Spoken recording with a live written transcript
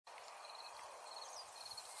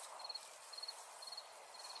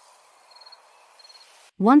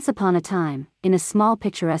Once upon a time, in a small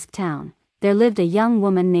picturesque town, there lived a young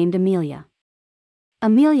woman named Amelia.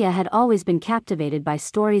 Amelia had always been captivated by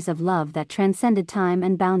stories of love that transcended time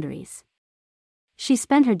and boundaries. She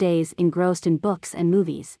spent her days engrossed in books and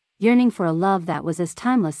movies, yearning for a love that was as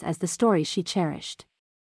timeless as the stories she cherished.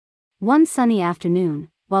 One sunny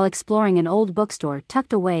afternoon, while exploring an old bookstore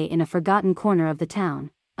tucked away in a forgotten corner of the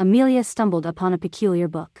town, Amelia stumbled upon a peculiar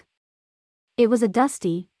book. It was a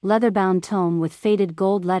dusty, leather-bound tome with faded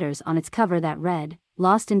gold letters on its cover that read,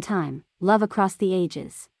 "Lost in Time, Love Across the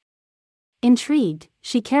Ages." Intrigued,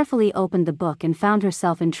 she carefully opened the book and found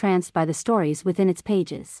herself entranced by the stories within its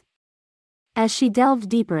pages. As she delved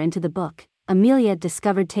deeper into the book, Amelia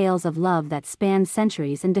discovered tales of love that spanned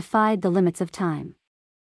centuries and defied the limits of time.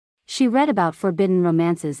 She read about forbidden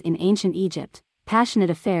romances in ancient Egypt, passionate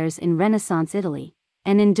affairs in Renaissance Italy,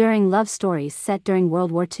 and enduring love stories set during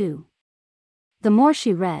World War II. The more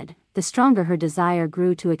she read, the stronger her desire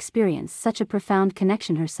grew to experience such a profound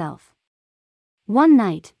connection herself. One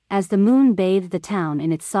night, as the moon bathed the town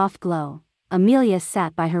in its soft glow, Amelia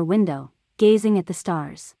sat by her window, gazing at the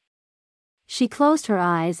stars. She closed her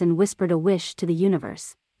eyes and whispered a wish to the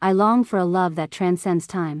universe. "I long for a love that transcends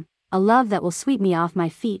time, a love that will sweep me off my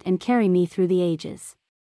feet and carry me through the ages."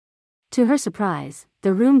 To her surprise,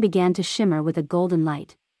 the room began to shimmer with a golden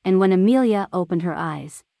light, and when Amelia opened her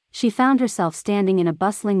eyes, she found herself standing in a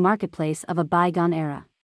bustling marketplace of a bygone era.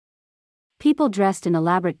 People dressed in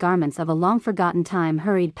elaborate garments of a long-forgotten time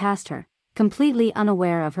hurried past her, completely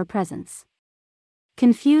unaware of her presence.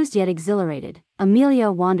 Confused yet exhilarated,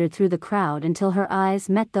 Amelia wandered through the crowd until her eyes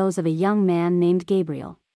met those of a young man named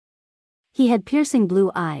Gabriel. He had piercing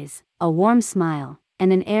blue eyes, a warm smile,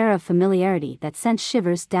 and an air of familiarity that sent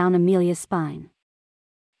shivers down Amelia's spine.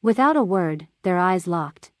 Without a word, their eyes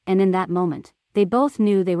locked, and in that moment, they both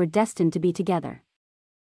knew they were destined to be together.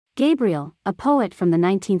 Gabriel, a poet from the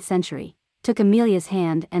 19th century, took Amelia's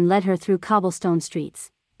hand and led her through cobblestone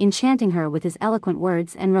streets, enchanting her with his eloquent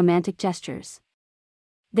words and romantic gestures.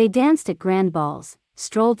 They danced at grand balls,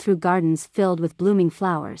 strolled through gardens filled with blooming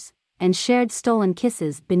flowers, and shared stolen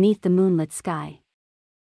kisses beneath the moonlit sky.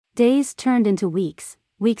 Days turned into weeks,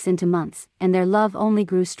 weeks into months, and their love only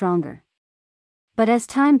grew stronger. But as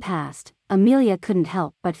time passed, Amelia couldn't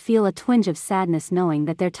help but feel a twinge of sadness knowing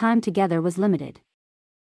that their time together was limited.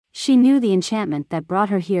 She knew the enchantment that brought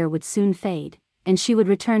her here would soon fade, and she would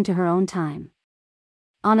return to her own time.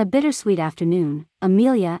 On a bittersweet afternoon,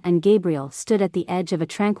 Amelia and Gabriel stood at the edge of a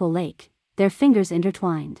tranquil lake, their fingers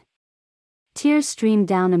intertwined. Tears streamed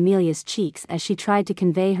down Amelia's cheeks as she tried to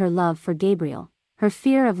convey her love for Gabriel, her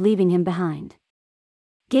fear of leaving him behind.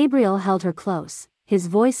 Gabriel held her close, his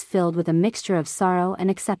voice filled with a mixture of sorrow and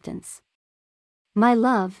acceptance. "My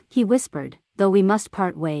love," he whispered, "though we must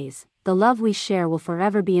part ways, the love we share will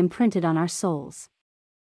forever be imprinted on our souls.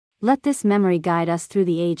 Let this memory guide us through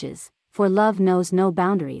the ages, for love knows no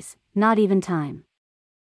boundaries, not even time."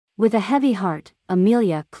 With a heavy heart,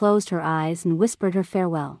 Amelia closed her eyes and whispered her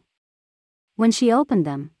farewell. When she opened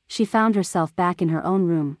them, she found herself back in her own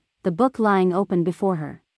room, the book lying open before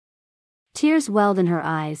her. Tears welled in her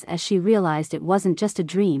eyes as she realized it wasn't just a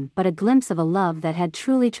dream but a glimpse of a love that had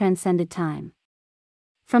truly transcended time.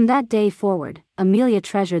 From that day forward, Amelia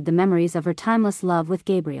treasured the memories of her timeless love with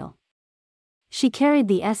Gabriel. She carried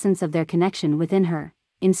the essence of their connection within her,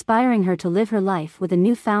 inspiring her to live her life with a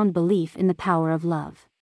newfound belief in the power of love.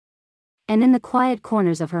 And in the quiet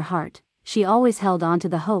corners of her heart, she always held on to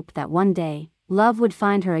the hope that one day, love would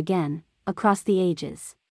find her again, across the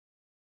ages.